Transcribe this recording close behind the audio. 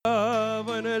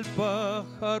en el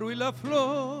pájaro y la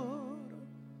flor,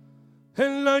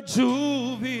 en la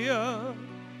lluvia,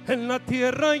 en la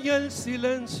tierra y el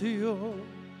silencio.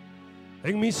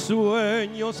 En mis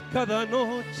sueños cada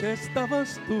noche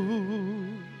estabas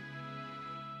tú.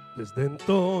 Desde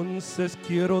entonces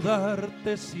quiero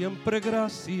darte siempre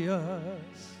gracias,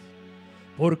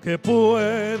 porque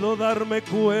puedo darme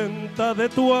cuenta de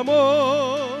tu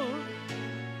amor.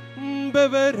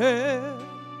 Beberé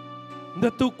de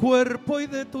tu cuerpo y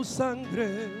de tu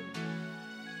sangre,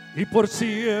 y por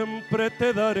siempre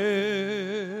te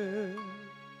daré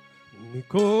mi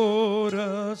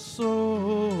corazón.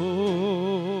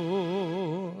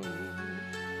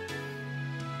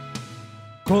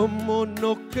 ¿Cómo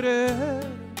no creer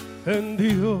en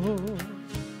Dios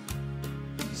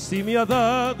si me ha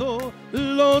dado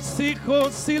los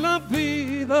hijos y la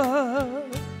vida?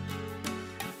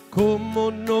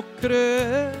 ¿Cómo no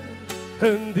creer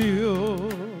en Dios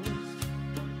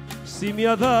si me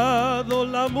ha dado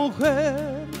la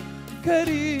mujer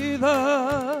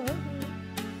querida?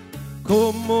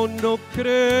 ¿Cómo no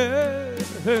creer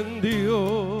en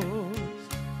Dios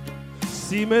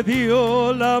si me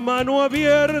dio la mano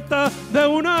abierta de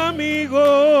un amigo?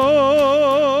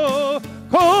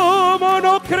 ¿Cómo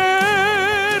no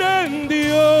creer en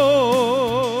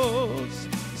Dios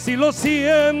si lo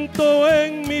siento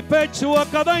en mi pecho a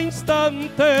cada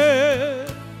instante?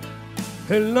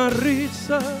 En la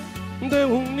risa de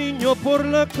un niño por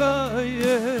la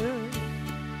calle,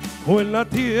 o en la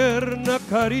tierna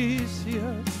caricia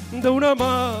de una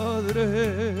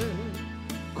madre.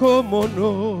 ¿Cómo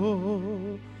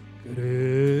no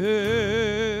creer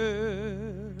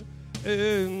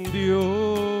en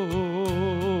Dios?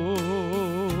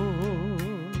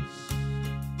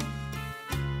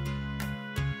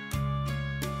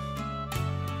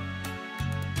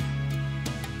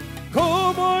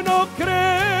 ¿Cómo no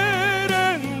creer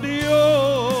en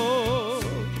Dios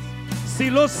si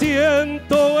lo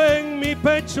siento en mi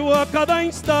pecho a cada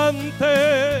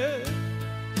instante?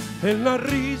 En la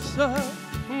risa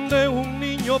de un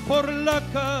niño por la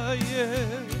calle,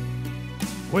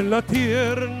 o en la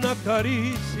tierna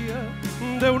caricia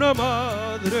de una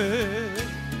madre.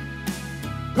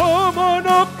 ¿Cómo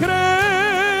no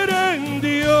creer en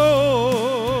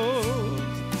Dios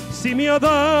si me ha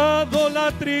dado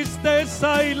la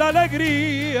tristeza y la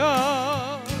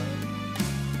alegría?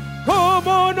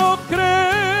 ¿Cómo no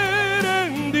creer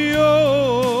en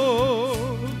Dios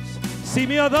si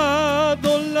me ha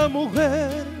dado la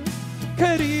mujer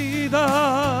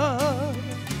querida?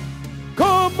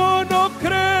 ¿Cómo no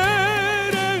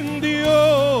creer en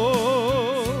Dios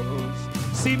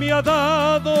si me ha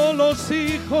dado los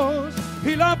hijos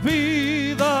y la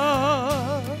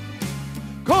vida?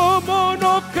 ¿Cómo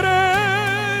no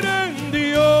creer en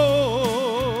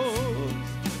Dios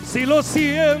si lo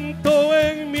siento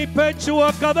en mi pecho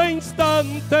a cada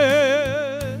instante?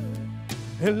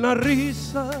 En la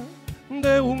risa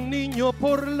de un niño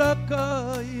por la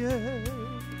calle,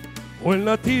 o en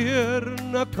la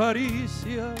tierna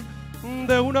caricia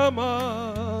de una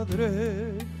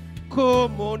madre.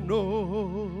 ¿Cómo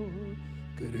no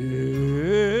creer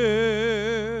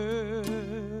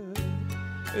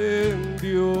en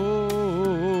Dios?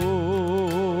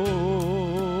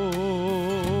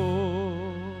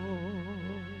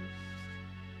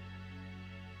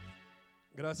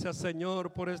 Gracias,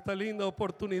 Señor, por esta linda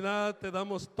oportunidad. Te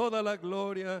damos toda la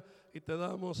gloria y te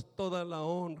damos toda la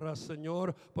honra,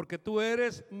 Señor, porque tú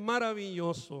eres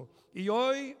maravilloso. Y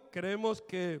hoy queremos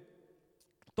que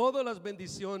todas las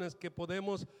bendiciones que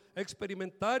podemos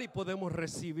experimentar y podemos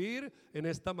recibir en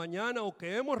esta mañana, o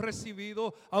que hemos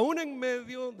recibido aún en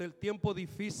medio del tiempo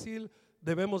difícil,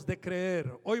 debemos de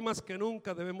creer. Hoy más que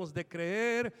nunca debemos de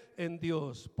creer en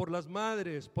Dios, por las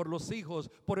madres, por los hijos,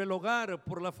 por el hogar,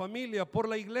 por la familia, por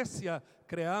la iglesia.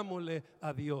 Creámosle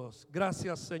a Dios.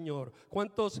 Gracias, Señor.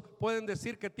 ¿Cuántos pueden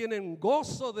decir que tienen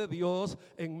gozo de Dios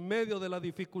en medio de la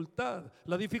dificultad?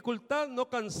 La dificultad no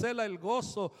cancela el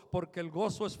gozo, porque el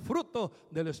gozo es fruto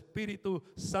del Espíritu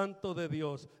Santo de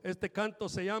Dios. Este canto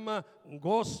se llama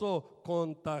Gozo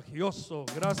Contagioso.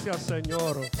 Gracias,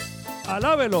 Señor.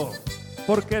 Alábelo,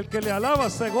 porque el que le alaba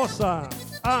se goza.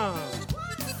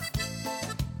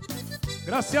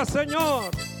 Gracias, Señor.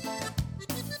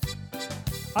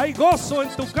 Hay gozo en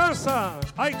tu casa,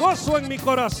 hay gozo en mi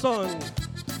corazón.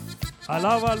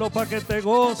 Alábalo para que te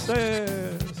goces.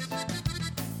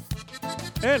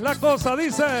 Es la cosa,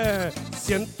 dice: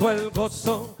 siento el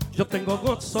gozo yo tengo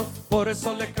gozo, por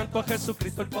eso le canto a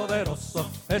Jesucristo el poderoso.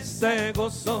 Ese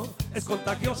gozo es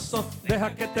contagioso,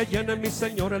 deja que te llene mi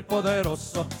Señor el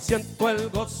poderoso. Siento el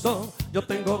gozo, yo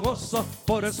tengo gozo,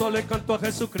 por eso le canto a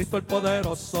Jesucristo el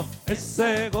poderoso.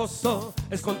 Ese gozo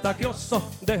es contagioso,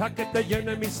 deja que te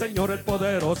llene mi Señor el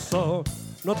poderoso.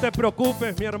 No te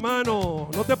preocupes, mi hermano,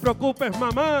 no te preocupes,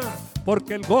 mamá,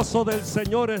 porque el gozo del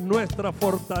Señor es nuestra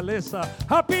fortaleza.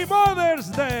 Happy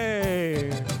Mother's Day.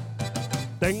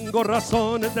 Tengo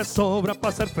razones de sobra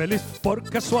para ser feliz,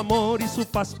 porque su amor y su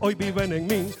paz hoy viven en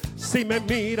mí. Si me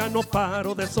mira no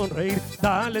paro de sonreír,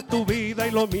 dale tu vida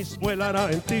y lo mismo Él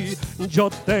hará en ti. Yo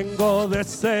tengo de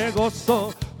ese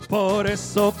gozo, por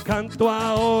eso canto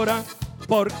ahora,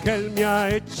 porque Él me ha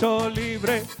hecho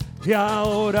libre y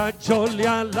ahora yo le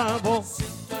alabo.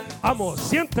 Vamos,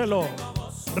 siéntelo,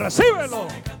 recíbelo.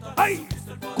 Ay,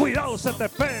 cuidado, se te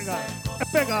pega, es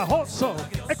pegajoso,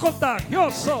 es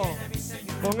contagioso.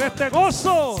 Con este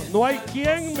gozo no hay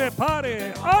quien me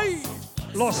pare. Ay,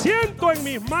 lo siento en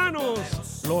mis manos,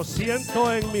 lo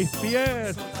siento en mis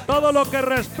pies. Todo lo que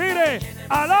respire,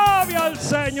 alabe al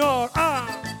Señor. Ah,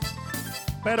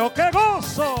 pero qué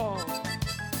gozo.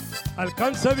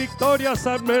 Alcance victoria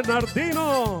San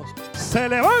Bernardino, se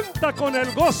levanta con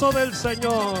el gozo del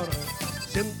Señor.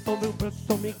 Siento de un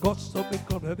resto mi gozo, mi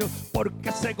corre Dios, porque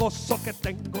ese gozo que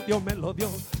tengo Dios me lo dio.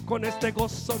 Con este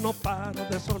gozo no paro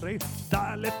de sonreír,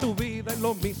 dale tu vida y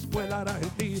lo mismo Él hará en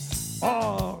ti.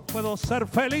 Oh, puedo ser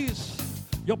feliz,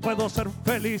 yo puedo ser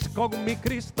feliz con mi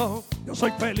Cristo. Yo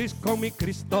soy feliz con mi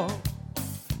Cristo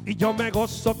y yo me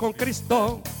gozo con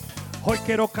Cristo. Hoy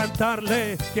quiero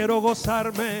cantarle, quiero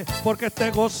gozarme, porque este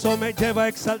gozo me lleva a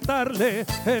exaltarle.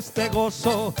 Este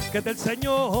gozo que es del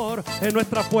Señor es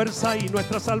nuestra fuerza y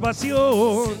nuestra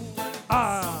salvación.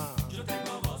 Ah,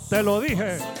 te lo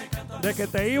dije, de que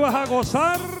te ibas a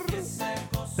gozar,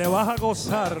 te vas a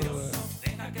gozar.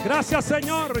 Gracias,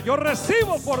 Señor, yo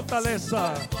recibo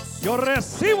fortaleza, yo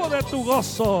recibo de tu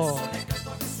gozo.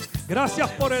 Gracias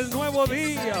por el nuevo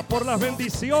día, por las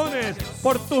bendiciones,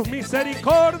 por tus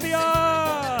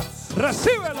misericordias.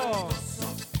 Recíbelo.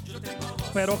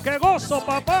 Pero qué gozo,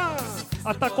 papá.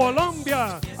 Hasta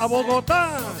Colombia, a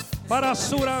Bogotá, para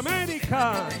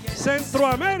Suramérica,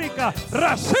 Centroamérica.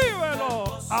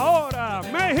 Recíbelo. Ahora,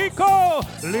 México,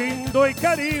 lindo y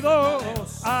querido.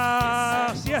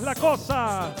 Así es la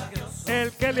cosa.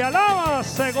 El que le alaba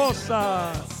se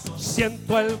goza.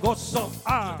 Siento el gozo.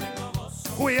 Ah.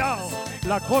 Cuidado,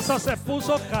 la cosa se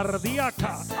puso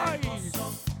cardíaca. Ay,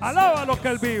 alaba lo que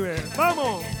Él vive.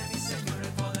 Vamos.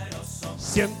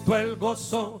 Siento el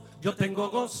gozo, yo tengo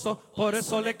gozo, por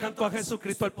eso le canto a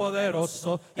Jesucristo el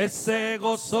poderoso. Ese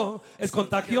gozo es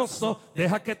contagioso,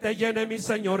 deja que te llene mi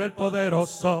Señor el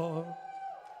poderoso.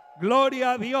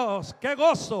 Gloria a Dios, qué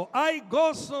gozo. Hay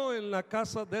gozo en la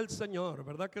casa del Señor,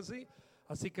 ¿verdad que sí?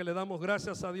 Así que le damos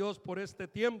gracias a Dios por este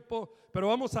tiempo, pero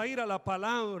vamos a ir a la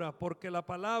palabra, porque la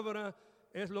palabra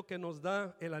es lo que nos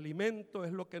da el alimento,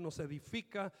 es lo que nos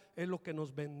edifica, es lo que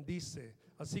nos bendice.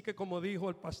 Así que como dijo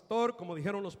el pastor, como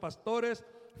dijeron los pastores,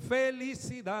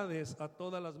 felicidades a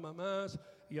todas las mamás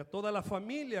y a toda la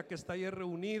familia que está ahí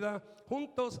reunida,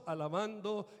 juntos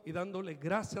alabando y dándole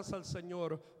gracias al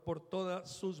Señor por todas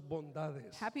sus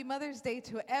bondades. Happy Mother's Day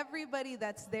to everybody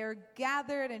that's there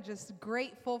gathered and just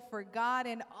grateful for God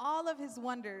and all of His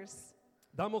wonders.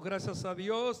 Damos gracias a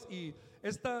Dios y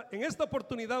en esta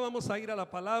oportunidad vamos a ir a la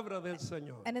palabra del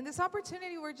Señor. And in this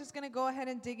opportunity, we're just going to go ahead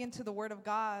and dig into the Word of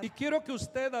God. Y quiero que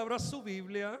usted abra su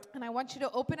Biblia And I want you to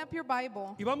open up your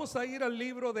Bible. y vamos a ir al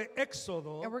libro de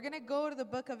Éxodo, And we're going to go to the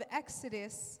book of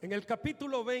Exodus, en el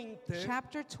capítulo 20,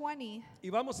 chapter 20. y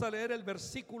vamos a leer el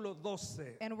versículo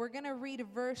 12. And we're going to read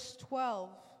verse 12.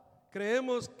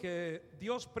 Creemos que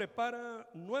Dios prepara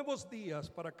nuevos días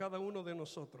para cada uno de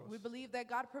nosotros. We believe that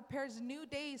God prepares new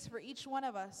days for each one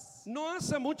of us. No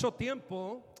hace mucho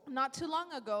tiempo Not too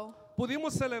long ago,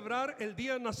 pudimos celebrar el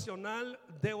Día Nacional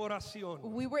de Oración.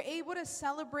 we were able to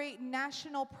celebrate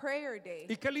National Prayer Day.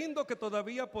 Y qué lindo que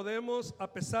todavía podemos, a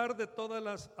pesar de todas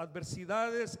las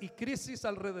adversidades y crisis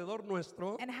alrededor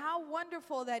nuestro, And how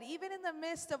wonderful that even in the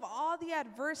midst of all the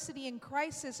adversity and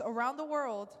crisis around the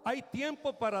world, hay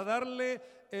tiempo para darle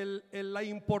la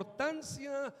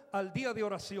importancia al día de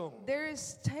oración. there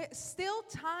is still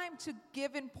time to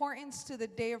give importance to the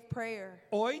day of prayer.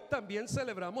 Hoy también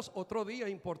celebramos otro día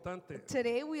importante.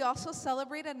 Today we also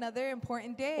celebrate another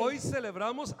important day. Hoy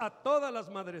celebramos a todas las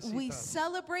We madrecitas.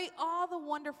 celebrate all the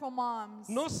wonderful moms.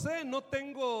 No sé, no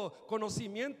tengo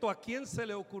conocimiento a quién se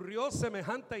le ocurrió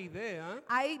semejante idea,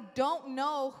 I don't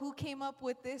know who came up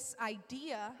with this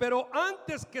idea, pero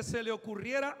antes que se le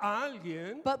ocurriera a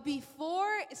alguien, but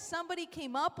before somebody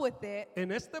came up with it,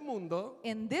 en este mundo,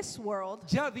 in this world,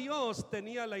 ya Dios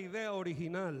tenía la idea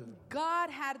original. God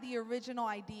had the original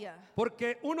idea.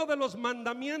 Porque uno de los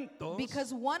mandamientos,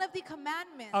 Because one of the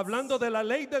commandments, hablando de la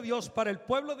ley de Dios para el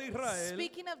pueblo de Israel,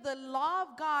 speaking of the law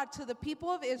of God to the people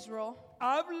of Israel,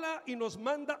 habla y nos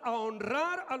manda a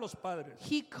honrar a los padres.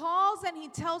 he calls and he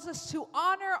tells us to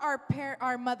honor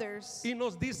our mothers. Y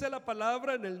nos dice la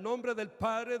palabra en el nombre del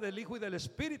Padre, del Hijo y del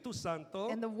Espíritu Santo.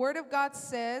 And the word of God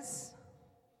says,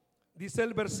 Dice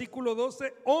el versículo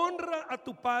 12, honra a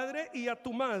tu padre y a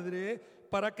tu madre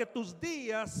para que tus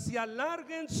días se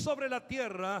alarguen sobre la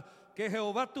tierra que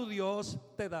Jehová tu Dios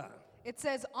te da. it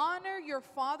says, honor your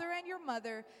father and your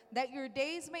mother, that your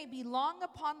days may be long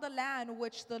upon the land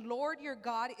which the Lord your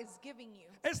God is giving you.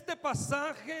 Este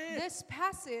pasaje This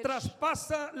passage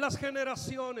traspasa las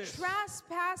generaciones.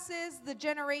 trespasses the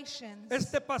generations.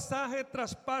 Este pasaje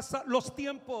traspasa los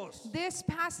tiempos. This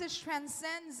passage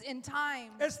transcends in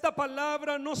time. Esta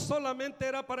palabra no solamente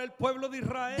era para el pueblo de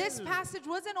Israel. This passage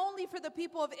wasn't only for the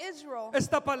people of Israel.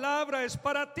 Esta palabra es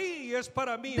para ti y es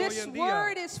para mí hoy This en día.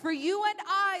 word is for you and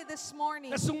I this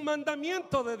morning. Es un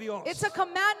mandamiento de Dios. It's a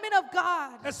commandment of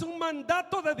God. Es un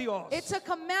mandato de Dios. It's a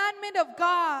commandment of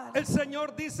God. El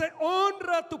Señor dice,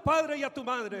 honra a tu padre y a tu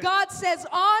madre. God says,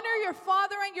 honor your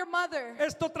father and your mother.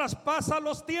 Esto traspasa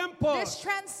los This tiempos.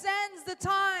 transcends the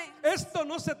time. Esto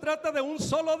no se trata de un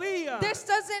solo día. This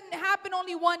doesn't happen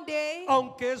only one day.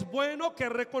 Aunque es bueno que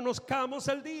reconozcamos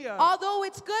el día. Although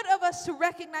it's good of us to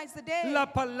recognize the day, La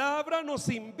palabra nos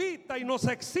invita y nos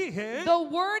exige the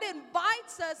word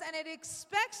invites us and it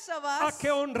expects of a us que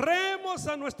honremos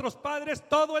a nuestros padres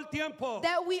todo el tiempo.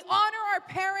 that we honor our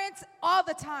parents all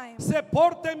the time, Se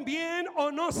porten bien o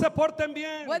no se porten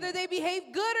bien. whether they behave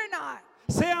good or not,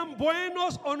 Sean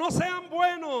buenos o no sean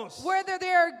buenos. whether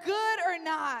they are good or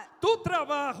not. Tu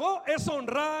trabajo es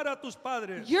honrar a tus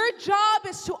padres. Your job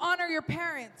is to honor your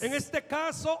parents. En este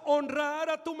caso, honrar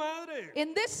a tu madre.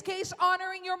 In this case,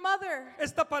 honoring your mother.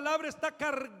 Esta palabra está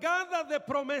cargada de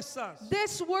promesas.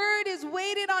 This word is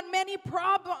weighted on many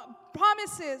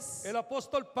promises. El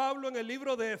apóstol Pablo en el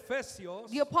libro de Efesios,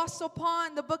 The Apostle Paul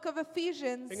in the book of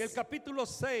Ephesians, en el capítulo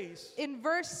 6,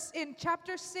 in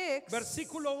chapter 6,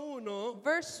 versículo 1,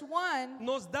 verse 1,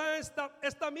 nos da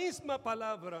esta misma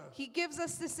palabra. he gives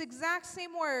us this exact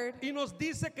same word. Y nos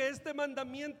dice que este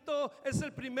mandamiento es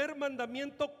el primer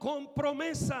mandamiento con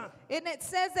promesa. And it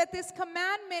says that this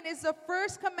commandment is the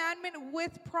first commandment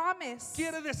with promise.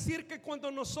 Quiere decir que cuando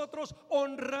nosotros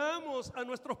honramos a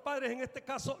nuestros padres, en este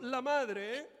caso la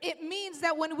madre, It means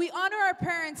that when we honor our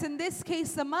parents, in this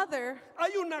case the mother,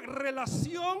 hay una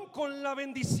relación con la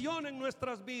bendición en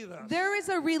nuestras vidas. there is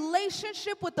a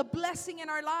relationship with the blessing in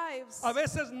our lives. A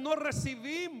veces no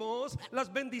recibimos las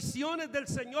bendiciones del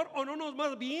Señor o no nos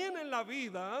va bien en la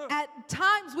vida At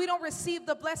times we don't receive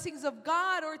the blessings of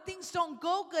God or things don't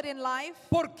go good in life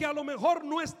porque a lo mejor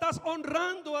no estás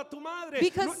honrando a tu madre.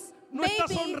 Because no estás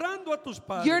maybe honrando a tus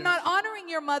padres. you're not honoring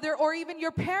your mother or even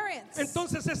your parents.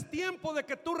 Entonces es tiempo de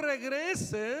que tú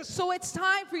regreses So it's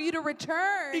time for you to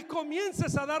return y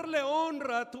comiences a darle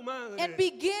honra a tu madre and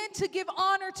begin to give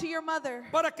honor to your mother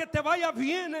para que te vaya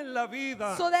bien en la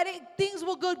vida, so that things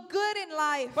will go good in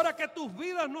life, para que tus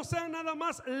vidas no sean nada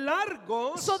más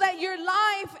largos, so that your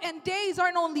life and days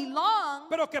aren't only long,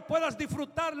 pero que puedas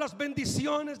disfrutar las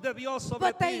bendiciones de Dios sobre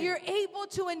but that ti. you're able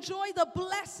to enjoy the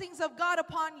blessings of God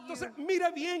upon you. Entonces,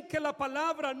 mira bien que la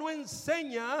palabra no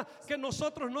enseña que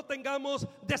nosotros no tengamos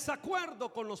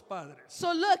desacuerdo con los padres.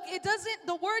 So look,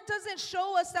 the word doesn't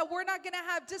show us that we're not going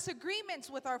to have disagreements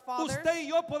with our fathers. Usted y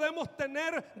yo podemos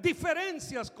tener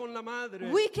diferencias con la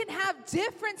madre, We can have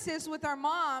differences with our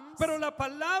moms, pero la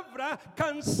palabra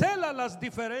cancela las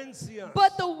diferencias.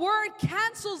 but the word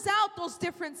cancels out those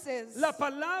differences. La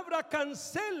palabra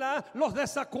cancela los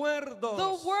desacuerdos.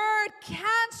 The word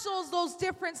cancels those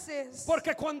differences.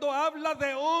 Porque cuando habla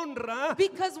de honra,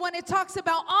 Because when it talks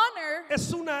about honor,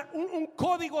 es un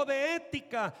código de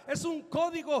ética, es un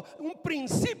código, un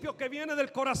principio que viene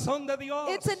del corazón de Dios.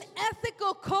 it's an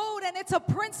ethical code and it's a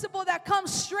principle that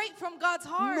comes straight from God's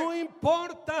heart. No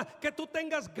importa que tú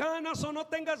tengas ganas o no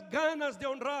tengas ganas de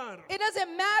honrar. It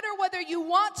doesn't matter whether you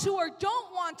want to or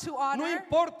don't want to No honor.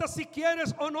 importa si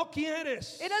quieres o no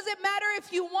quieres. It doesn't matter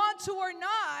if you want to or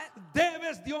not.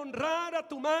 Debes de honrar a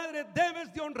tu madre,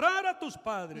 debes de honrar a tus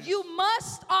padres. You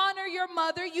must honor your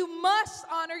mother. You must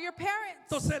honor your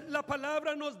parents. Entonces la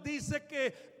palabra nos dice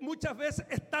que muchas veces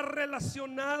está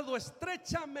relacionado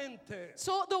estrechamente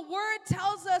So the word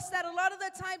tells us that a lot of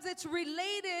the times it's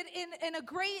related in a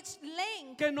great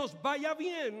length, que nos vaya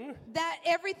bien that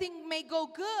everything may go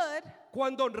good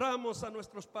cuando honramos a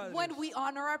nuestros padres. when we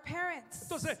honor our parents.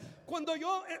 Entonces, cuando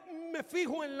yo me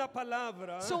fijo en la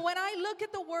palabra, So when I look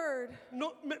at the word,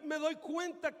 no, me doy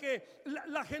cuenta que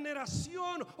la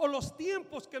generación o los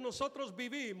tiempos que nosotros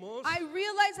vivimos, I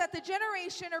realize that the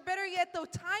generation, or better yet, the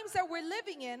times that we're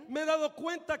living in, me he dado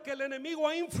cuenta que el enemigo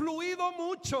ha influido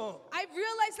mucho. I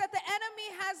realize that the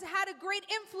enemy has had a great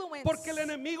influence. Porque el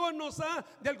enemigo nos ha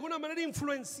de alguna manera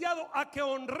influenciado a que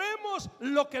honremos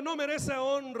lo que no merece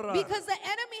honra. Because the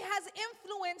enemy has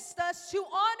influenced us to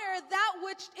honor that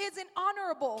which isn't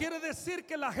honorable. Quiere decir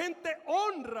que la gente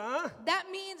honra, That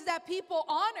means that people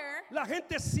honor, la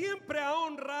gente siempre ha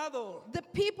honrado, the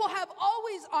people have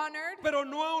always honored, pero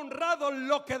no ha honrado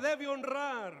lo que debe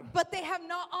honrar. but they have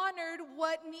not honored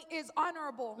what is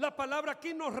honorable. La palabra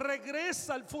aquí nos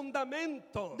regresa al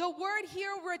fundamento. The word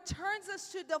here returns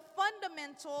us to the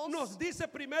fundamentals. Nos dice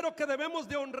primero que debemos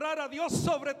de honrar a Dios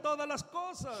sobre todas las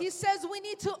cosas. He says we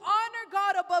need to honor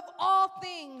God above all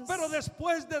things. Pero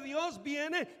después de Dios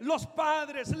vienen los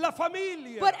padres, la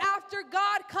familia. But after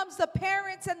God comes the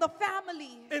parents and the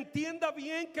family. Entienda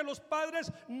bien que los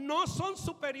padres no son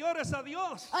superiores a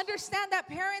Dios, Understand that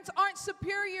parents aren't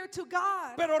superior to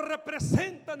God, pero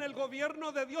representan el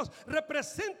gobierno de Dios,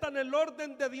 representan el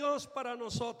orden de Dios para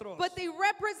nosotros. but they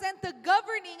represent the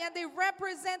governing and they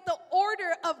represent the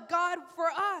order of God for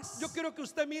us. Yo quiero que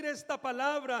usted mire esta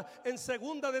palabra en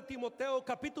 2 de Timoteo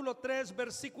capítulo 3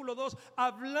 versículo 2,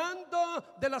 hablando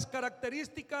de las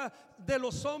características de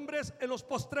los hombres en los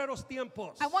postreros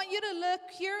tiempos. I want you to look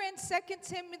here in 2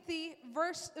 Timothy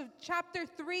chapter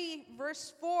 3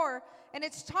 verse 4, and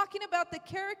it's talking about the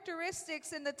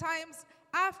characteristics in the times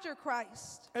after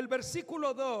Christ. El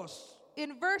versículo 2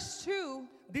 In verse 2,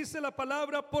 dice la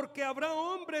palabra, porque habrá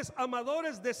hombres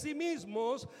amadores de sí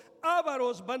mismos,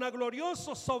 ávaros,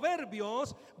 vanagloriosos,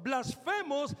 soberbios,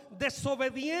 blasfemos,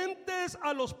 desobedientes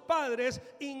a los padres,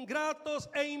 ingratos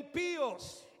e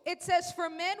impíos. it says, for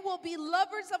men will be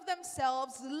lovers of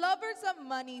themselves, lovers of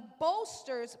money,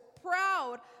 boasters,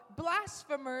 proud,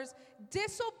 blasphemers,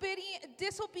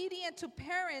 disobedient to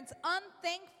parents,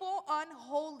 unthankful,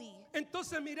 unholy.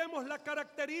 Entonces miremos la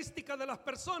característica de las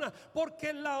personas,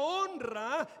 porque la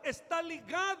honra está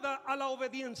ligada a la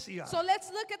obediencia. So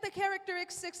let's look at the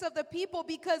characteristics of the people,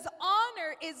 because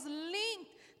honor is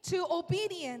linked to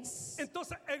obedience.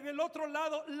 Entonces en el otro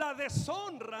lado, la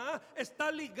deshonra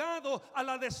está ligado a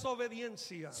la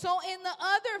desobediencia. So in the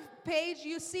other page,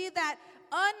 you see that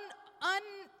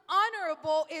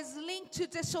honorable is linked to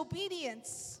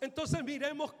disobedience. Entonces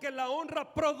miremos que la honra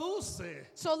produce.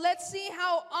 So let's see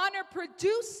how honor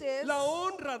produces. La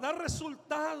honra da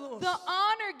resultados. The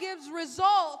honor gives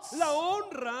results. La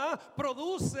honra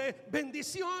produce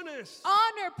bendiciones.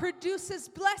 Honor produces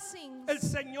blessings. El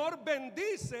Señor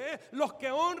bendice los que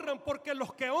honran, porque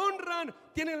los que honran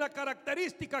tienen la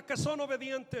característica que son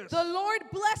obedientes. The Lord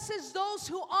blesses those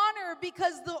who honor,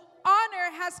 because the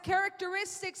honor has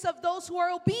characteristics of those who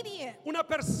are obedient. Una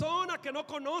persona que no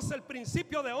conoce el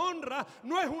principio de honra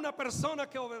no es una persona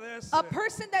que obedece. A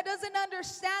person that doesn't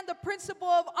understand the principle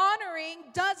of honoring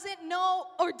doesn't know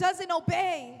or doesn't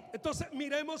obey. Entonces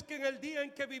miremos que en el día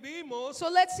en que vivimos So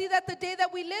let's see that the day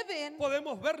that we live in,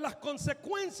 podemos ver las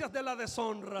consecuencias de la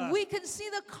deshonra. we can see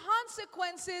the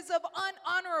consequences of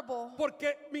unhonorable.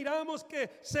 Porque miramos que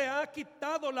se ha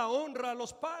quitado la honra a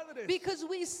los padres. Because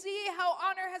we see how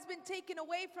honor has been taken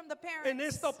away from the parents. En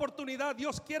esta oportunidad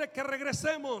Dios quiere que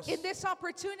regresemos, In this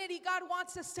opportunity, God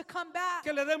wants us to come back,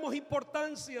 que le demos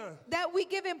importancia, that we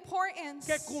give importance,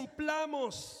 que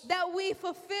cumplamos that we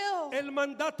fulfill el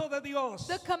mandato de Dios,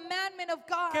 the commandment of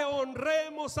God, que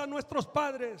honremos a nuestros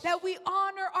padres, that we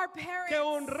honor our parents, que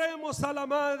honremos a la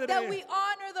madre, that we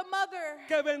honor the mother,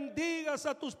 que bendigas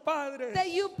a tus padres. that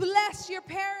you bless your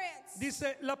parents.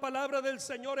 Dice la palabra del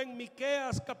Señor en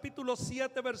Miqueas capítulo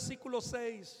 7 versículo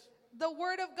 6. The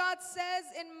word of God says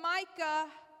in Micah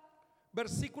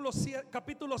Versículo 7,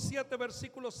 capítulo 7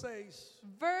 versículo 6.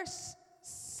 verse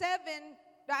 7,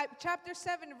 chapter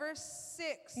 7 verse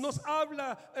 6. Nos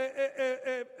habla,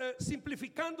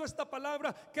 simplificando esta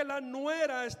palabra, que la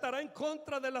nuera estará en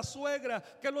contra de la suegra,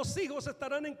 que los hijos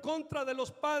estarán en contra de los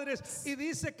padres, y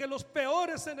dice que los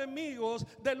peores enemigos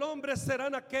del hombre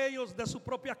serán aquellos de su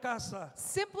propia casa.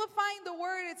 Simplifying the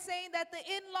word, it's saying that the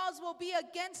in-laws will be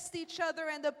against each other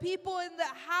and the people in the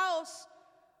house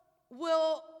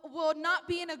will not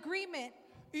be in agreement.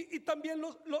 Y también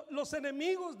los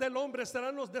enemigos del hombre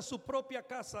serán los de su propia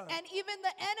casa. And even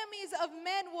the enemies of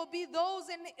men will be those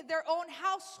in their own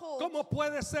household. ¿Cómo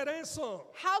puede ser eso?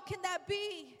 How can that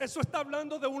be? Eso está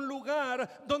hablando de un lugar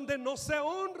donde no se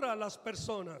honra a las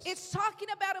personas. It's talking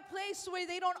about a place where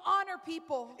they don't honor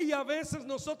people. Y a veces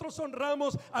nosotros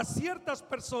honramos a ciertas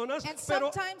personas, And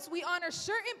pero sometimes we honor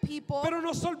certain people,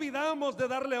 nos olvidamos de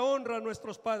darle honra a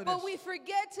nuestros padres. but we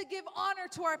forget to give honor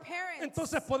to our parents.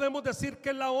 Entonces podemos decir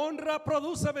que la honra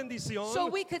produce bendición So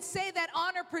we could say that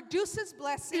honor produces y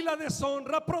blessing la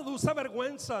deshonra produce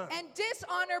vergüenza. and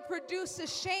dishonor produces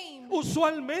shame.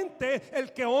 Usualmente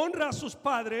el que honra a sus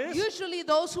padres, Usually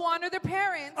those who honor their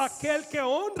parents, aquel que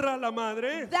honra a la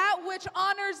madre, that which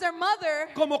honors their mother,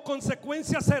 como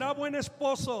consecuencia será buen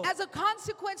esposo. as a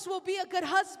consequence will be a good El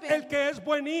husband. que es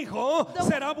buen hijo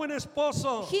será buen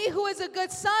esposo. He who is a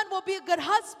good son will be a good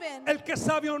husband. El que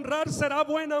sabe honrar será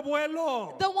buen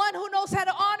abuelo. The one who knows how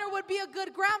to honor would be a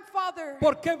good grandfather.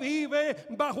 Porque vive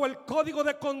bajo el código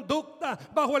de conducta,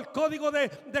 bajo el código de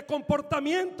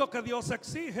comportamiento que Dios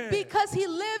exige. Because he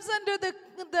lives under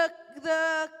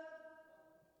the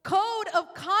code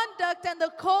of conduct and the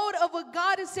code of what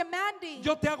God is demanding.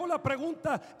 Yo te hago la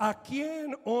pregunta, ¿a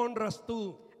quién honras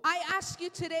tú? I ask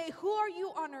you today, who are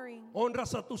you honoring?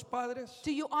 ¿Honras a tus padres?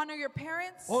 Do you honor your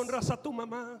parents? ¿Honras a tu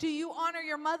mamá? Do you honor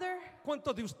your mother?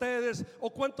 ¿Cuántos de ustedes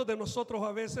o cuántos de nosotros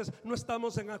a veces no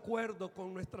estamos en acuerdo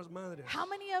con nuestras madres? How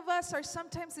many of us are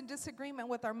sometimes in disagreement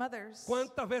with our mothers?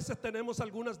 ¿Cuántas veces tenemos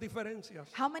algunas diferencias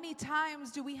How many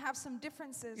times do we have some y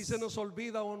differences se nos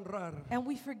olvida honrar? and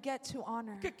we forget to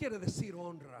honor? ¿Qué quiere decir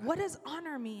honra? What does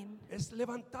honor mean? Es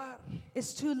levantar,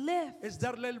 It's to live, es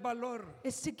darle el valor,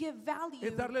 it's to give value,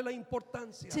 es darle la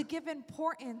importancia. to give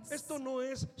importance. Esto no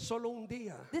es solo un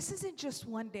día. This isn't just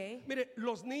one day. Mire,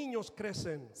 los niños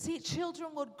crecen, See,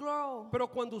 children will grow, pero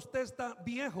cuando usted está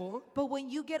viejo but when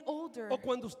you get older o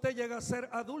cuando usted llega a ser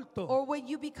adulto, or when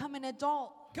you become an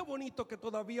adult, qué bonito que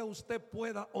todavía usted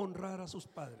pueda honrar a sus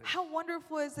padres. how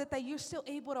wonderful is it that you're still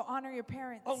able to honor your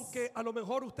parents? Aunque a lo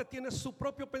mejor usted tiene su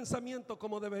propio pensamiento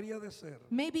como debería de ser,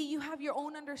 Maybe you have your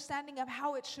own understanding of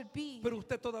how it should be, pero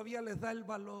usted todavía les da el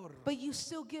valor. but you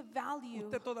still give value.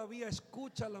 Usted todavía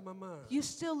escucha a la mamá. You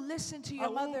still listen to your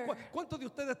Aún mother. ¿Cuántos de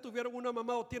ustedes tuvieron una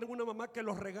mamá o tienen una mamá que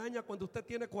los regaña cuando usted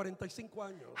tiene 45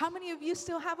 años? How many of you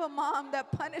still have a mom that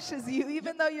punishes you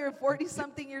even though you're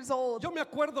 40-something years old? Yo me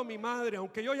acuerdo mi madre,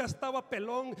 aunque yo ya estaba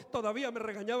pelón, todavía me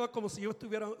regañaba como si yo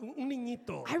estuviera un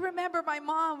niñito. I remember my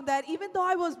mom that even though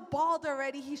I was bald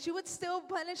already, she would still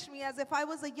punish me as if I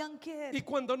was a young kid. Y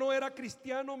cuando no era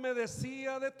cristiano me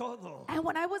decía de todo. And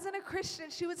when I wasn't a Christian,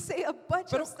 she would say a bunch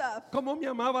Pero of stuff. como me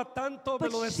amaba tanto, me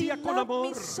But lo she decía con loved me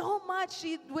amor. so much.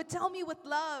 She would tell me with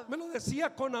love. Me lo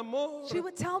decía con amor. She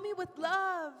would tell me with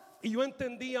love. Y yo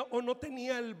entendía o no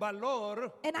tenía el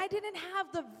valor And I didn't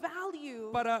have the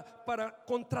value para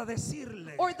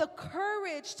contradecirle or the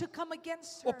courage to come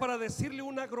against o her para decirle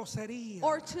una grosería.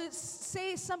 or to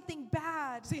say something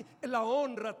bad. Sí, la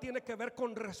honra tiene que ver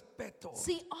con respeto.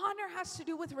 See, honor has to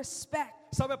do with respect.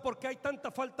 ¿Sabe por qué hay tanta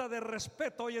falta de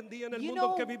respeto hoy en día en el You mundo en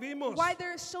know que vivimos? why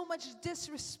there is so much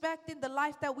disrespect in the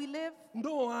life that we live?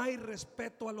 No hay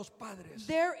respeto a los padres.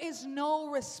 There is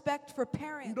no respect for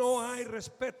parents. No hay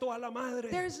respeto a la madre.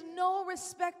 There's no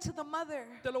respect to the mother.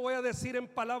 Te lo voy a decir en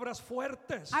palabras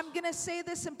fuertes. I'm going to say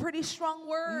this in pretty strong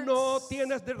words. No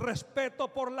tienes de respeto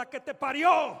por la que te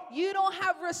parió. You don't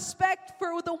have respect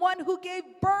for the one who gave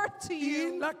birth to Y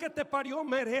you. la que te parió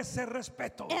merece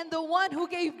respeto. And the one who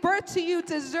gave birth to you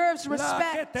deserves La que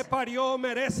respect. te parió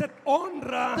merece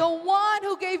honra. The one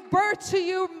who gave birth to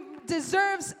you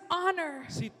deserves honor.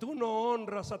 Si tú no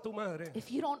honras a tu madre,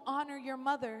 If you don't honor your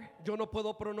mother, yo no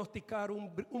puedo pronosticar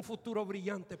un futuro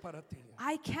brillante para ti.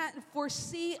 I can't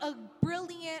foresee a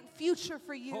brilliant future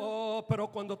for you. Oh, pero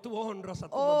cuando tú honras a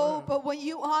tu Oh, mamá, but when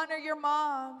you honor your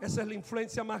mom, esa es la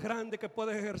influencia más grande que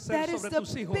puedes ejercer that is sobre the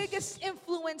tus hijos. biggest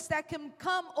influence that can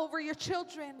come over your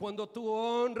children. Cuando tú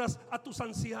honras a tus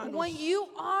ancianos, When you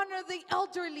honor the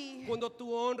elderly, cuando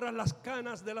tú honras las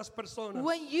canas de las personas,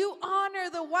 when you honor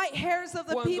the white hairs of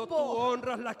the cuando tú people,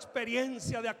 honras la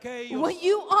experiencia de aquellos when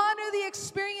you honor the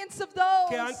experience of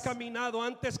que han those caminado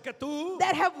antes que tú,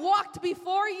 that have walked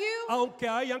before you, aunque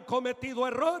hayan cometido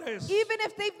errores, even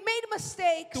if they've made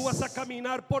mistakes, tú vas a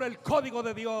caminar por el código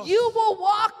de Dios. you will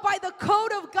walk by the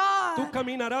code of Tú God.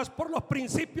 caminarás por los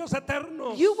principios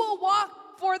eternos. You will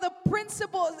walk for the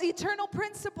principles, eternal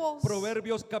principles.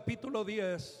 Proverbios capítulo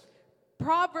 10.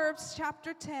 Proverbs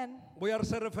chapter 10. Voy a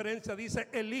hacer referencia, dice,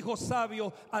 el hijo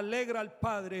sabio alegra al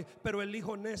padre, pero el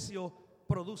hijo necio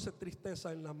produce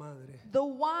tristeza en la madre. The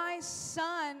wise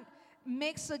son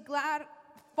makes a glad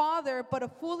father, but a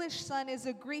foolish son is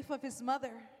a grief of his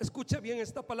mother. Escuche bien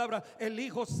esta palabra. El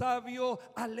hijo sabio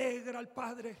alegra al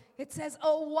padre. It says,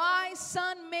 a wise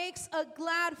son makes a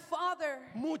glad father.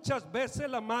 Muchas veces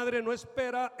la madre no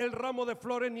espera el ramo de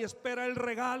flores ni espera el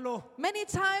regalo. Many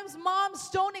times moms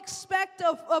don't expect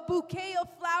a bouquet of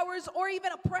flowers or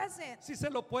even a present. Si se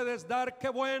lo puedes dar,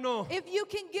 qué bueno. If you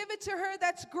can give it to her,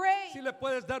 that's great. Si le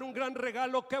puedes dar un gran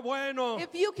regalo, qué bueno.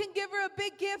 If you can give her a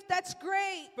big gift, that's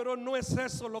great. Pero no es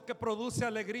eso lo que produce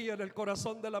alegría en el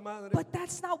corazón de la madre. But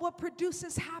that's not what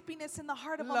produces happiness in the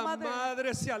heart of a La mother.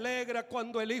 madre se alegra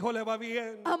cuando el hijo le va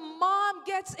bien. A mom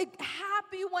gets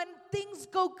happy when things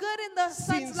go good in the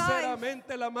son's life.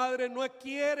 Sinceramente, la madre no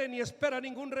quiere ni espera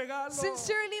ningún regalo.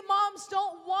 Sincerely, moms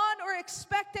don't want or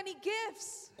expect any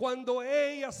gifts. Cuando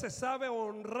ella se sabe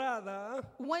honrada,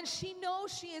 When she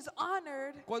knows she is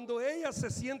honored, cuando ella se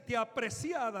siente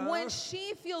apreciada, when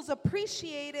she feels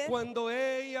appreciated, cuando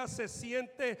ella se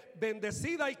siente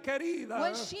bendecida y querida,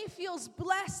 when she feels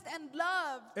blessed and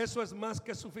loved, eso es más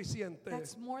que suficiente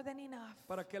that's more than enough.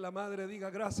 para que la madre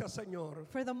diga gracias, Señor,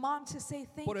 For the mom to say,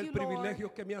 thank por el you, Lord,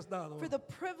 privilegio que me has dado for the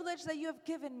privilege that you have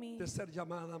given me de ser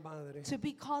llamada madre. to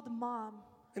be called mom.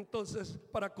 Entonces,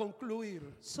 para concluir,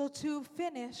 So to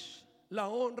finish, la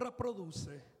honra produce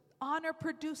honor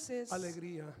produces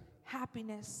alegría,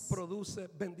 happiness, produce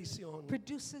bendición,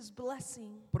 produces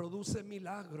blessing, produce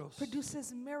milagros,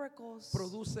 produces miracles,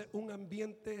 produce un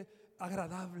ambiente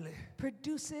agradable.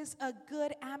 produces a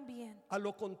good ambient. A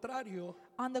lo contrario,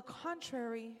 On the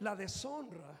contrary, la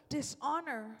deshonra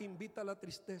dishonor invita a la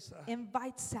tristeza,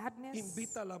 invites sadness,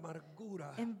 invita a la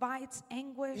amargura, invites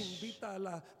anguish, invita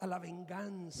a la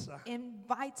venganza.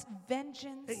 invites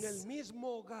vengeance. En el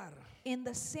mismo hogar, In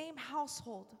the same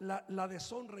household, la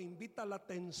deshonra invita a la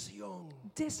tensión.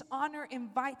 dishonor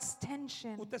invites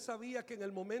tension. Usted sabía que en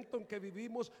el momento en que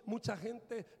vivimos, mucha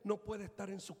gente no puede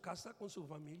estar en su casa con su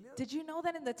familia. Did you know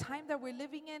that in the time that we're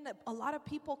living in, a lot of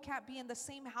people can't be in the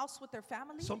same house with their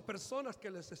family? Son personas que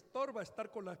les estorba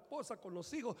estar con la esposa, con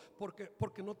los hijos,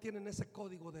 porque no tienen ese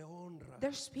código de honra.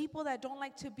 There's people that don't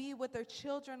like to be with their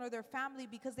children or their family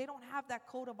because they don't have that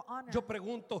code of honor. Yo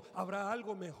pregunto, ¿habrá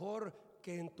algo mejor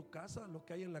que en tu casa lo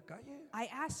que hay en la calle? I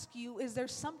ask you, is there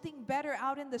something better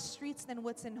out in the streets than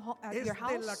what's in at Es your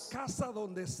de la house? casa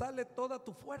donde sale toda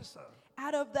tu fuerza.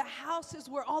 Out of the houses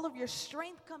where all of your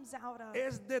strength comes out of.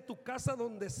 Es de tu casa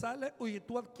donde sale y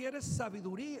tú adquieres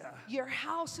sabiduría. Your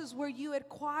house is where you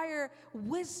acquire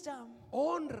wisdom.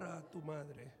 Honra a tu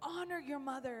madre. Honor your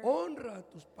mother. Honra a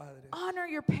tus padres. Honor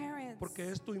your parents. Porque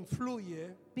esto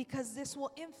influye Because this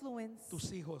will influence tus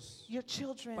hijos your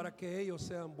children para que ellos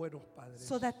sean buenos padres.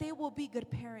 so that they will be good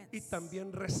parents. Y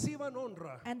también reciban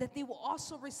honra And that they will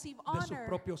also receive de sus honor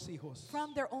propios hijos.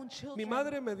 from their own Mi children.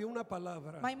 madre me dio una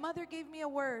palabra My mother gave me a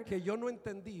word que yo no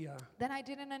entendía that I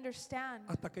didn't understand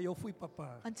hasta que yo fui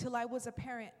papá. until I was a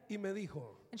parent. Y me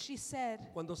dijo, And she said,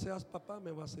 cuando seas papá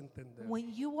me vas a entender.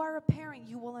 when you are a parent,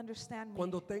 you will understand me.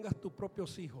 Cuando tengas tus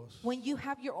propios hijos. When you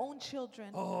have your own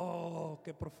children. Oh,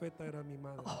 qué profeta era mi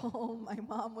madre. Oh, my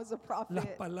mom was a Las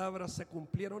prophet. palabras se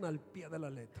cumplieron al pie de la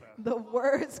letra. The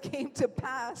words came to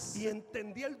pass. Y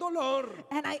entendí el dolor.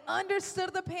 And I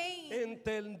understood the pain.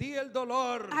 Entendí el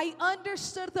dolor. I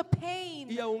understood the Y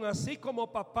pain. aún así como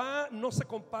papá no se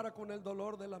compara con el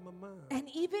dolor de la mamá. And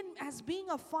even as being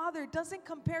a father doesn't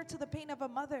compare to the pain of a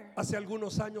mother. Hace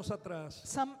algunos años atrás,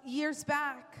 Some years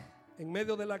back, en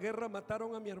medio de la guerra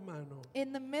mataron a mi hermano.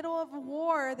 in the middle of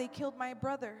war, they killed my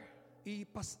brother. Y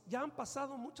ya han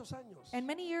pasado muchos años. And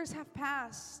many years have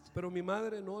passed. Pero mi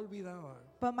madre no olvidaba.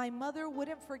 But my mother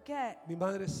wouldn't forget. Mi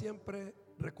madre siempre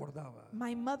recordaba.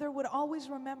 My mother would always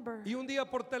remember. Y un día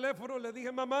por teléfono le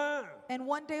dije, mamá, And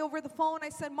one day over the phone, I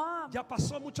said, Mom, ya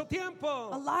pasó mucho a tiempo.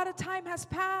 lot of time has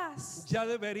passed. Ya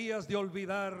deberías de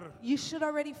olvidar. You should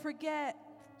already forget.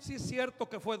 Sí es cierto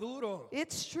que fue duro.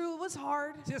 It's true, it was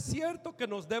hard. Sí es cierto que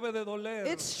nos debe de doler.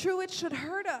 It's true, it should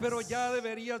hurt us. Pero ya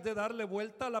deberías de darle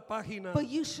vuelta a la página. But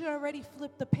you should already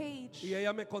flip the page. Y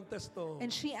ella me contestó,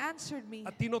 And she answered me,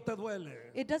 a ti no te duele.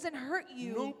 it doesn't hurt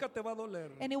you, Nunca te va a doler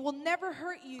and it will never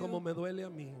hurt como you me duele a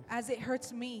mí. as it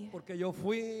hurts me, Porque yo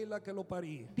fui la que lo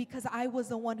parí. because I was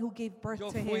the one who gave birth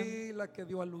Yo to him. fui la que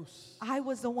dio a luz. I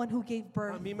was the one who gave A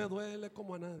birth. mí me duele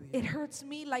como a nadie. It hurts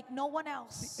me like no one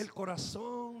else. El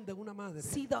corazón de una madre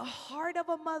See, the heart of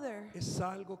a mother es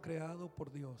algo creado por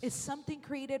Dios. is something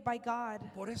created by God.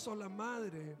 Por eso la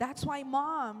madre That's why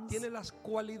moms tiene las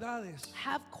cualidades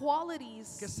have que qualities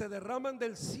se derraman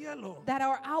del cielo that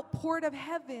are outpoured of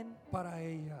heaven para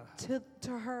ella.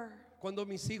 to her. Cuando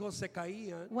mis hijos se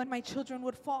caían when my children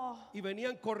would fall y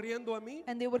venían corriendo a mí,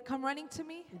 and they would come running to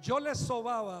me, yo les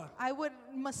sobaba I would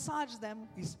massage them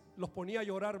y los ponía a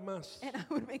llorar más. and I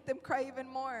would make them cry even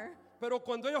more. Pero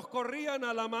cuando ellos corrían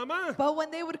a la mamá, But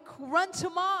when they would run to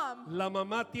mom, la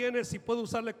mamá tiene, si puedo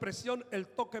usar la expresión, el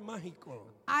toque mágico.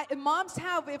 moms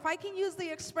have, if I can use the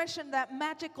expression, that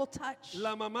magical touch.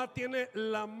 La mamá tiene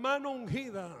la mano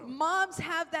ungida. Moms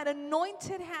have that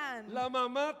anointed hand. La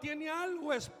mamá tiene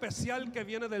algo especial que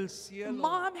viene del cielo.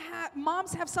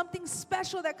 Moms have something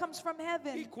special that comes from Y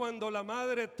heaven. cuando la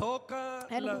madre toca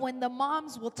And when the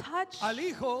moms will touch al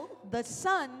hijo, the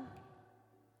son,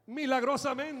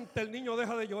 milagrosamente el niño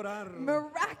deja de llorar.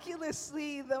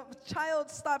 miraculously the child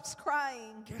stops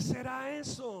crying. ¿Qué será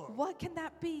eso? What can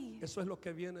that be? Eso es lo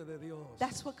que viene de Dios.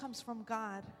 That's what comes from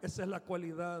God. Esa es la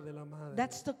cualidad de la madre.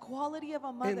 That's the quality of a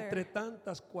Entre mother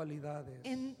tantas cualidades.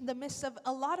 in the midst of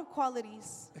a lot of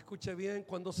qualities. Escuche bien,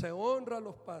 cuando se honra a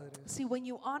los padres, See, when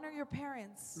you honor your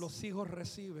parents, los hijos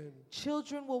reciben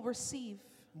children will receive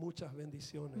muchas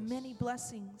bendiciones. many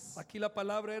blessings. Aquí la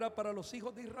palabra era para los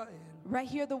hijos de Israel. Right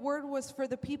here, the word was for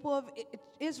the people of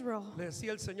Israel. Le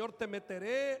decía el Señor, te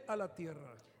meteré a la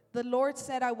tierra, The Lord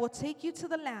said, I will take you to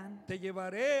the land. te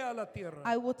llevaré a la tierra,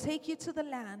 I will take you to the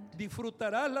land.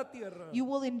 disfrutarás la tierra, You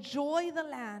will enjoy the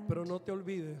land. pero no te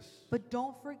olvides But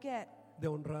don't forget de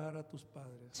honrar a tus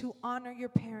padres. to honor your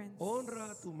parents.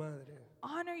 Honra a tu madre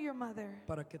Honor your mother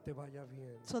para que te vaya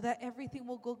bien. so that everything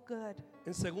will go good.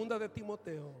 En 2 de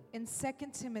Timoteo, In 2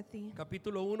 Timothy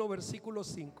capítulo 1, versículo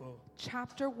 5,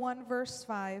 chapter 1 verse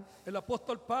 5, el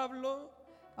apóstol Pablo,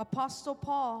 Apostle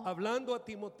Paul hablando a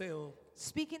Timoteo,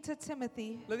 speaking to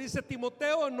Timothy, le dice,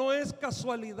 Timoteo, no es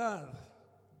casualidad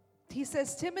he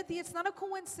says, Timothy, it's not a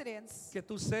coincidence que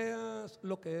tú seas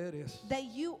lo que eres. that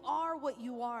you are what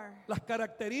you are. Las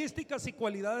características y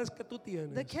cualidades que tú The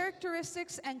tienes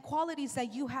characteristics and qualities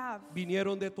that you have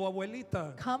vinieron de tu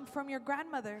abuelita, come from your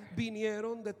grandmother,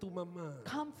 vinieron de tu mamá.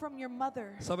 come from your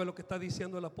mother. ¿Sabe lo que está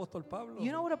diciendo el apóstol Pablo?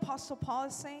 You know what Apostle Paul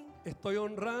is saying? Estoy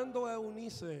honrando a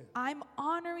Eunice. I'm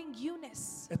honoring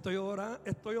Eunice. Estoy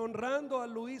honrando a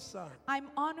Luisa. I'm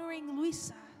honoring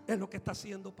Luisa. Es lo que está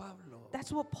haciendo Pablo.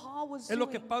 That's what Paul was Es lo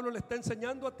que doing. Pablo le está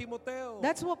enseñando a Timoteo.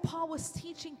 That's what Paul was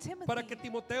teaching Timothy. Para que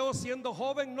Timoteo, siendo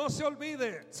joven, no se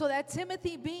olvide So that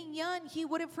Timothy, being young, he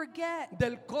wouldn't forget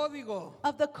del código,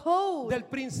 of the code, del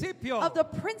principio of the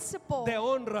principle de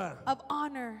honra of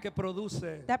honor que produce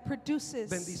that produces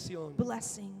bendición.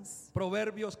 blessings.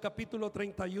 Proverbios capítulo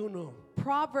 31,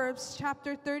 Proverbs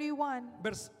chapter 31,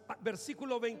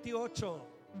 versículo 28.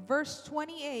 verse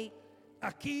 28.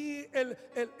 Aquí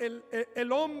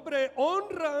el hombre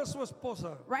honra a su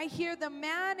esposa Right here, the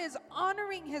man is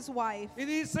honoring his wife. y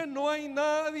dice, no hay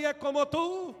nadie como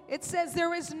tú. It says,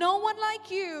 there is no one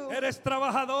like you. Eres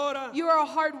trabajadora, You are a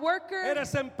hard worker.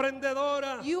 eres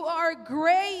emprendedora, You are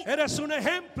great. eres un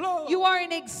ejemplo. You are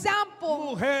an example.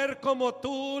 Mujer como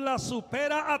tú la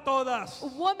supera a todas. A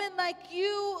woman like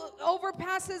you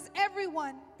overpasses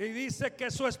everyone. Y dice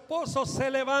que su esposo se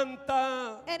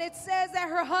levanta And it says that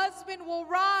her husband will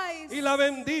rise y la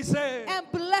bendice and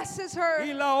blesses her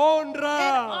y la and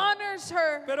honra. honors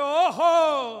her. Pero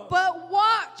ojo, But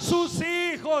watch, sus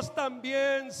hijos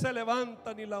también se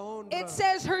levantan y la honran. it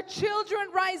says her children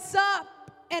rise up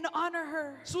and honor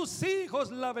her. Sus hijos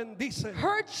la bendicen.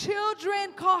 Her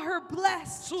children call her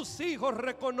blessed. Sus hijos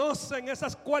reconocen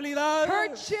esas Her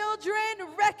cualidades. children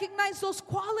recognize those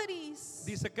qualities.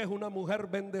 Dice que es una mujer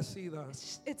bendecida.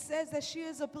 It says that she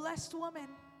is a blessed woman.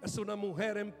 Es una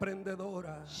mujer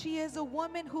emprendedora. She is a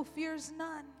woman who fears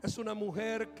none. Es una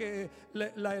mujer que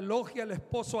la elogia el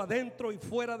esposo adentro y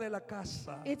fuera de la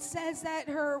casa. It says that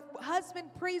her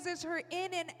husband praises her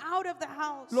in and out of the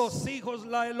house. Los hijos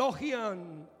la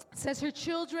elogian. It says her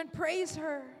children praise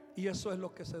her. Y eso es lo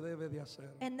que se debe de hacer.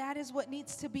 And that is what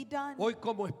needs to be done. Hoy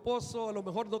como esposo a lo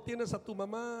mejor no tienes a tu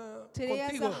mamá Today as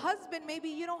a contigo, husband, maybe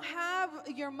you don't have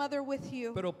your mother with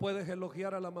you. pero puedes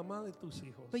elogiar a la mamá de tus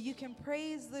hijos. But you can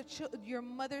praise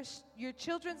your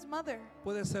children's mother.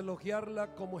 Puedes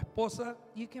elogiarla como esposa,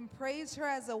 You can praise her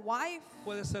as a wife.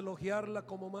 puedes elogiarla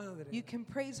como madre You can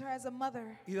praise her as a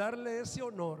mother. y darle ese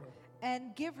honor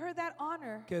And give her that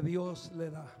honor que Dios le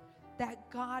da. that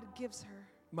God gives her.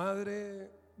 Madre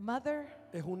Mother,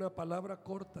 es una palabra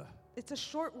corta, it's a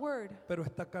short word, pero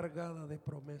está cargada de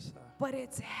promesa. but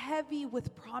it's heavy with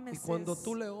Y cuando promises.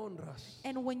 tú le honras,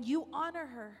 And when you honor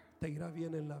her, te irá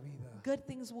bien en la vida. good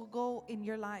things will go in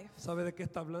your life. ¿Sabe de qué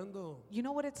está hablando? You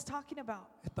know what it's talking about?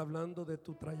 Está hablando de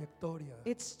tu trayectoria.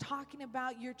 It's talking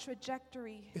about your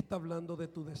trajectory. Está hablando de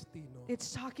tu destino.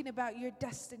 It's talking about your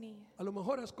destiny. A lo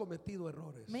mejor has cometido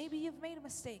errores. Maybe you've made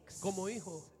mistakes. Como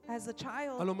hijo. As a A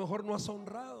child, lo mejor no has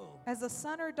honrado. as a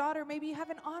son or daughter, maybe you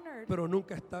haven't honored. Pero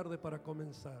nunca es tarde para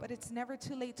comenzar. But it's never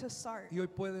too late to start. Y hoy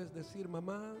puedes decir,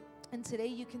 mamá, And today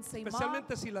you can say, Mom,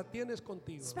 especialmente si la tienes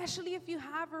contigo. especially if you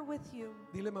have her with you.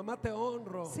 Dile, mamá, te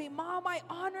honro. Say, Mom, I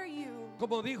honor you.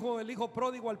 Como dijo el hijo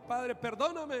pródigo al padre,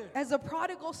 perdóname. As the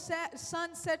prodigal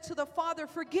son said to the father,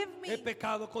 forgive He me.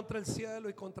 pecado contra el cielo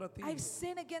y contra ti. I've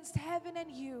sinned against heaven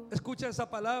and you. Escucha esa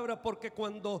palabra porque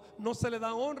cuando no se le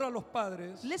da honra a los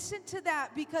padres, Listen to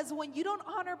that, because when you don't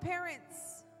honor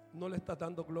parents, no le estás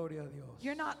dando gloria a Dios.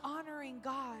 you're not honoring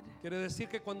God. Quiere decir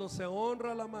que cuando se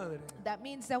honra a la madre, That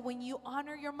means that when you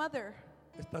honor your mother,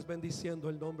 estás bendiciendo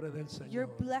el nombre del you're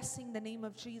Señor. blessing the name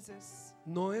of Jesus.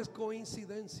 No es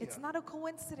coincidencia It's not a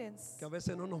coincidence que a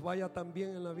veces no nos vaya tan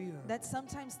bien en la vida. that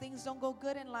sometimes things don't go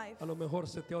good in life. A lo mejor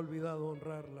se te ha olvidado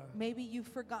honrarla Maybe you've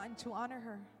forgotten to honor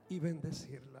her y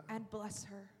bendecirla. and bless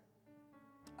her.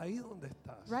 Ahí donde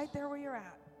estás. Right there where you're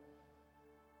at.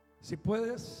 Si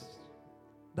puedes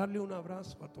darle un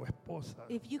abrazo a tu esposa,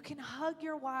 If you can hug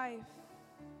your wife,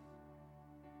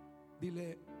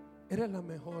 dile, eres la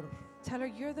mejor. tell her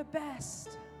you're the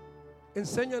best.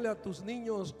 Enséñale a tus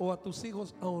niños o a tus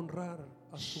hijos a honrar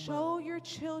a su Show madre. your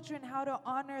children how to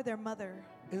honor their mother.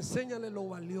 Enséñale lo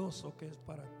valioso que es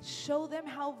para ti. Show them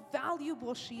how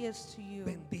valuable she is to you.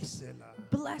 Bendícela.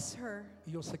 Bless her.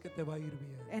 Y yo sé que te va a ir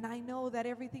bien. And I know that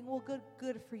everything will go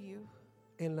good for you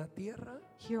En la tierra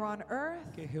here on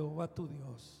earth, que Jehová tu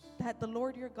Dios that the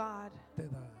Lord your God te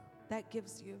da. that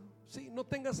gives you. Sí, no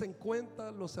tengas en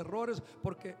cuenta los errores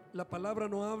porque la palabra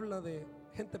no habla de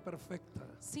gente perfecta.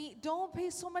 See, don't pay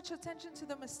so much attention to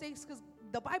the mistakes, because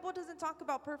the Bible doesn't talk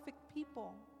about perfect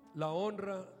people. La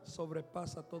honra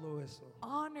sobrepasa todo eso.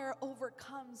 Honor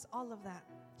overcomes all of that,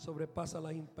 Sobrepasa la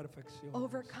imperfección.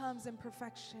 overcomes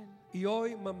imperfection. Y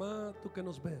hoy, mamá, tú que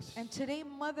nos ves, And today,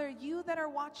 mother, you that are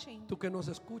watching, tú que nos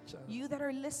escuchas, you that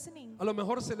are listening, a lo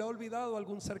mejor se le ha olvidado a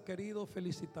algún ser querido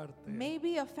felicitarte.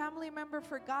 maybe a family member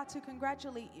forgot to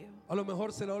congratulate you. A lo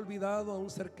mejor se le ha olvidado a un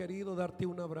ser querido darte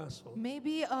un abrazo.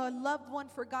 Maybe a loved one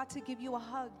forgot to give you a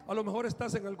hug. A lo mejor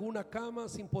estás en alguna cama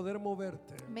sin poder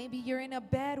moverte. Maybe you're in a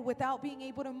bed without being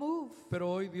able to move. Pero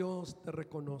hoy Dios te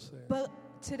reconoce. But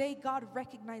today God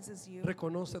recognizes you,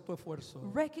 Reconoce tu esfuerzo.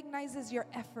 recognizes your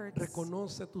efforts,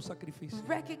 Reconoce tu sacrificio.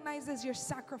 recognizes your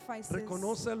sacrifices,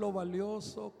 Reconoce lo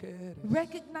valioso que eres.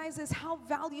 recognizes how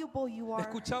valuable you are.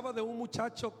 Escuchaba de un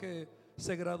muchacho que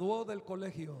se graduó del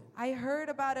colegio I heard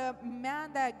about a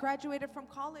man that graduated from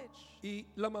college, y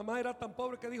la mamá era tan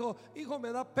pobre que dijo, hijo,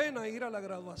 me da pena ir a la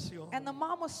graduación. and the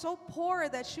mom was so poor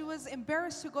that she was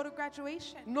embarrassed to go to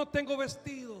graduation. No tengo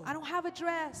vestido. I don't have a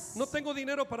dress. No tengo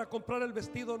dinero para comprar el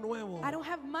vestido nuevo. I don't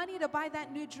have money to buy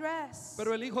that new dress.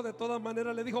 Pero el hijo de todas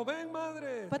maneras le dijo, ven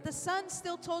madre, But the son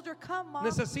still told her, come, mom,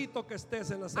 necesito que estés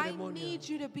en la I ceremonia. need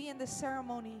you to be in the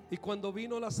ceremony. Y cuando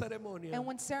vino la ceremonia, And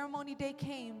when ceremony day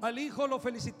came, al hijo lo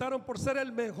felicitaron por ser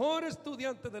el mejor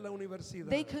estudiante de la universidad.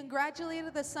 they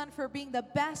congratulated the son for being the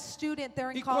best student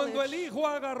there in Y college. cuando el hijo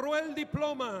agarró el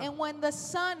diploma, And when the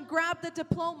son grabbed the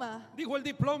diploma, dijo, el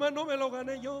diploma no me lo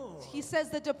gané yo. he says,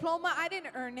 the diploma, I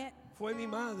didn't earn it. Fue mi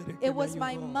madre que It me was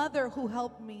my ayudó. mother who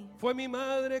helped me. Fue mi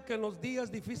madre que en los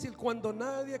días difíciles, cuando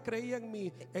nadie creía en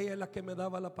mí, ella es la que me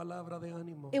daba la palabra de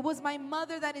ánimo. It was my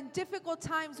mother that in difficult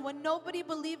times when nobody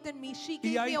believed in me, she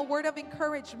gave hay me a word of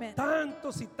encouragement.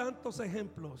 Tantos y tantos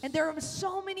ejemplos And there are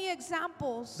so many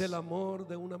examples del amor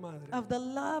de una madre. of the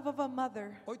love of a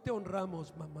mother. Hoy te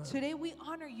honramos, mamá. Today we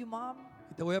honor you, Mom.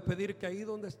 Y te voy a pedir que ahí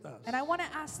donde estás, And I want to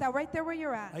ask that right there where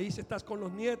you're at, ahí si estás con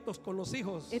los nietos, con los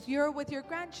hijos, if you're with your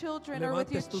grandchildren or with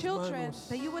your Levantes tus children, manos.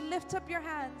 that you would lift up your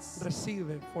hands.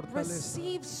 recibe fortaleza,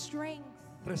 Receive strength.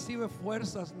 recibe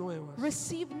fuerzas nuevas,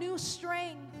 Receive new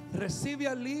strength. recibe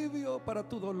alivio para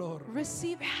tu dolor,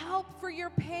 Receive help for your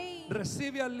pain.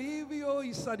 recibe alivio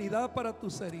y sanidad para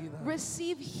tus heridas.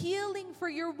 Receive healing for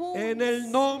your wounds. En el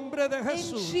nombre de In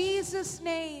Jesús, Jesus'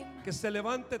 name, que se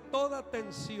levante toda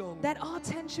tensión that all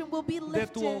tension will be de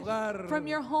tu lifted hogar, from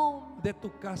your home, de tu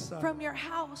casa, from your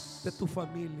house, de tu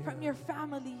familia. from your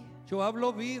family. Yo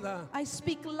hablo vida, I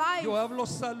speak life. yo hablo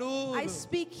salud I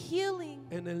speak healing,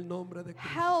 en el nombre de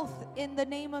health Cristo. in the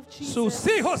name of Sus Jesus.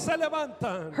 hijos se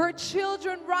levantan Her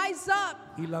children rise up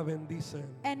y la bendicen.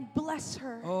 and bless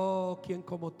her. Oh, ¿quién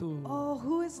como tú? Oh,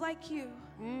 who is like you?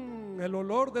 El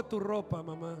olor de tu ropa,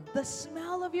 mamá. The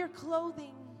smell of your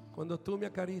clothing, Cuando tú me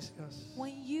acaricias,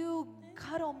 when you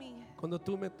cuddle me, Cuando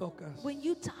tú me tocas, when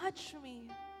you touch me.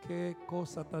 qué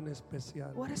cosa tan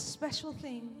especial. What a special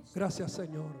thing. Gracias,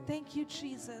 Señor, Thank you,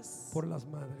 Jesus, por las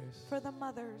madres. for the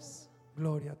mothers.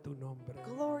 Gloria a tu nombre.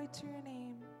 Glory to your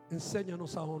name.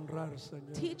 Enséñanos a honrar,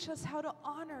 Señor. Teach us how to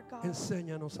honor God.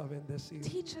 Enséñanos a bendecir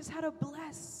Teach us how to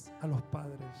bless a los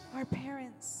padres, our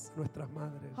parents, nuestras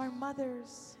madres, our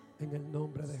mothers, en el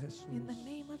nombre de Jesús. in the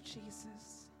name of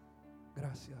Jesus.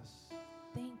 Gracias.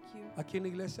 Thank you. Aquí en la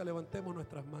iglesia levantemos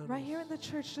nuestras manos. Right here in the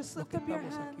church, just Los lift que up your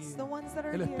estamos hands, aquí. the ones that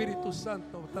are El here. Espíritu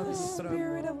Santo está The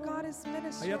Spirit ministrando. of God is Ahí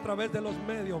ministering. a través de los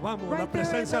medios, vamos, la Right there in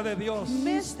presencia the de Dios.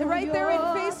 Right there in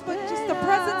Facebook, just the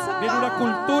presence of Viene una God.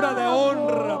 cultura de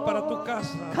honra para tu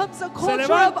casa. Comes a Se culture of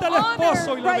levanta el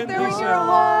esposo honor y la right there in bendice. your home.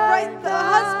 Right, the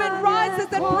husband rises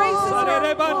and praises her. Ahora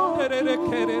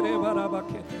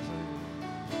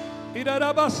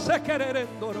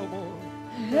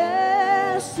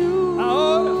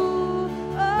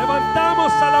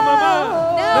levantamos a la mamá,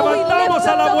 Now we levantamos lift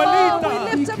a up la the mom, abuelita. we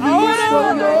lift up the Ahora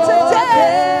grandmother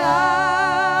today.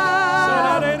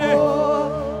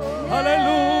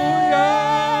 Aleluya.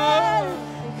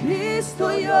 Cristo,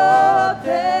 yo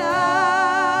te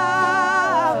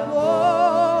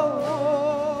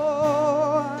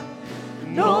amo.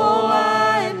 No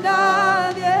hay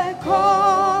nadie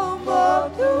como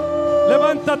tú.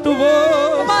 Levanta tu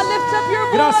voz. Come on, lift up your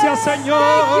voice. Gracias,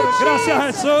 Señor. Gracias,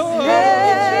 Jesús.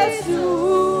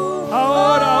 Jesús.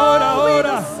 Ahora.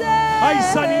 Hay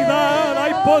sanidad,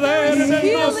 hay poder en el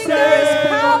Healing, nombre. there is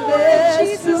power in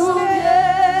Jesus' name.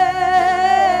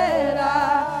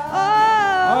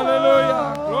 Aleluya.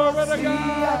 Gloria a Si Dios.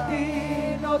 a ti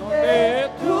no te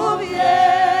tuviera.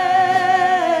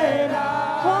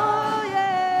 oh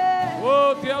yeah. Oh,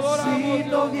 te adoramos. Si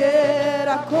no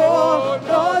hubiera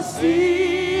conocido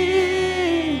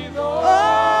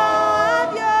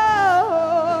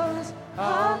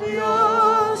a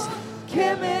Dios que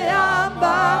me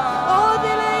ama, oh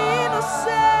dile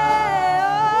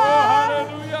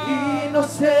y no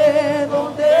sé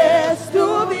dónde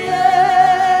estuviera,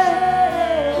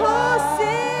 oh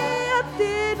si a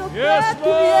ti no te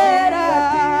tuviera,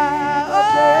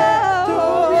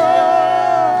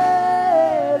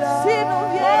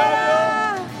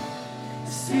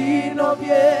 si no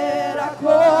hubiera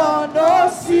conocido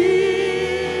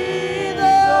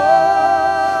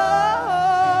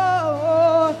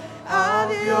a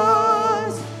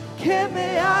Dios que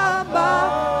me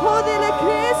ama, oh dile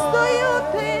Cristo yo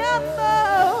te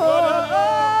amo,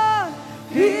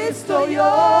 Cristo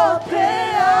yo te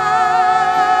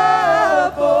amo.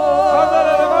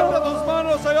 Ándale, levanta tus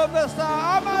manos ahí donde está.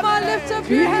 Come on, lift up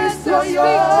your hands and Cristo, speak yo to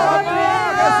te Him. amo.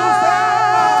 Jesús te ama.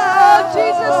 Oh,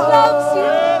 Jesus loves you.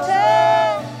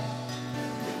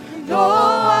 No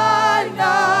hay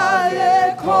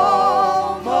nadie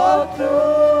como tú.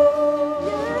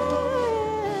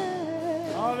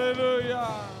 Aleluya.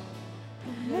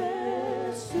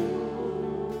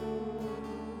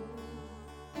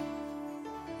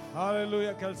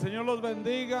 Aleluya. Que el Señor los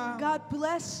bendiga. God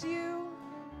bless you.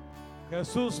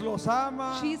 Jesús los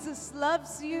ama. Jesus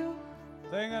loves you.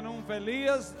 Tengan un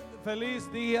feliz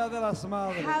Día de las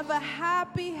Madres. Have a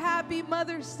happy, happy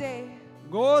Mother's Day.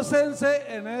 Gócense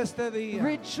en este día.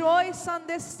 Rejoice on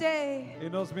this day. Y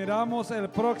nos miramos el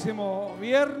próximo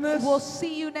viernes We'll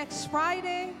see you next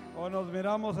Friday, o nos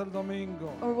miramos el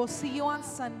domingo. or we'll see you on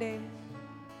Sunday.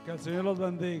 Que el Señor los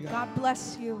bendiga. God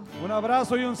bless you. Un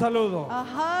abrazo y un saludo. A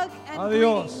hug and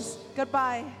Adiós. greetings.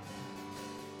 Goodbye.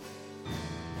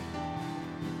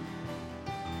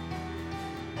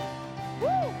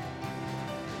 Woo.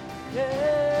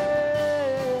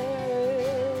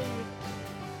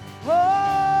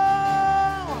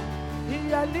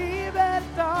 Y a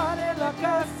libertad en la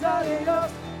casa de Dios,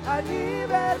 a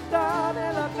libertad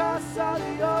en la casa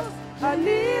de Dios, a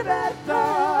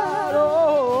libertad,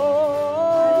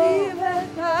 oh, A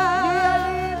libertad. y a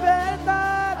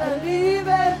libertad, A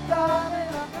libertad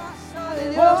en la casa de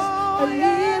Dios. oh, A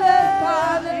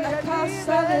libertad en y la a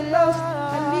casa de Dios.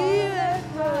 libertad. A